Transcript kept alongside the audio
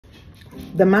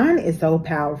The mind is so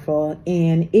powerful,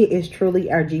 and it is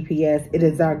truly our GPS. It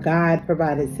is our God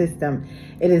provided system.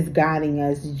 It is guiding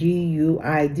us,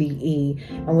 Guide.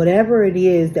 And whatever it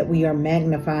is that we are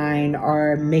magnifying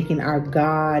or making our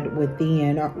God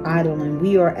within or idling,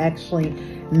 we are actually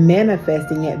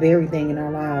manifesting that very thing in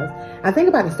our lives. I think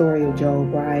about the story of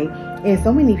Job, right? And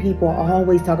so many people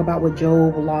always talk about what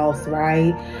Job lost,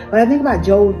 right? But I think about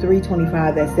Job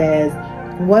 3:25 that says,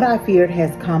 what I feared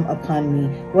has come upon me.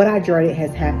 What I dreaded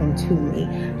has happened to me.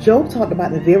 Job talked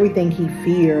about the very thing he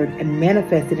feared and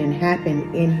manifested and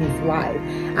happened in his life.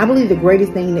 I believe the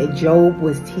greatest thing that Job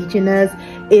was teaching us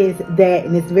is that,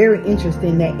 and it's very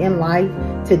interesting that in life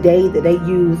today that they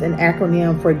use an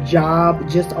acronym for JOB,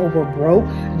 just over broke.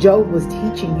 Job was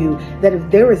teaching you that if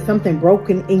there is something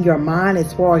broken in your mind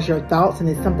as far as your thoughts, and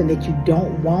it's something that you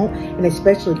don't want, and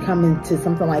especially coming to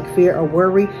something like fear or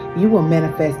worry, you will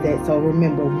manifest that. So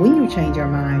remember, when you change your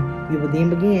mind, you will then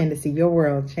begin to see your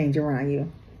world change around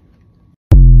you.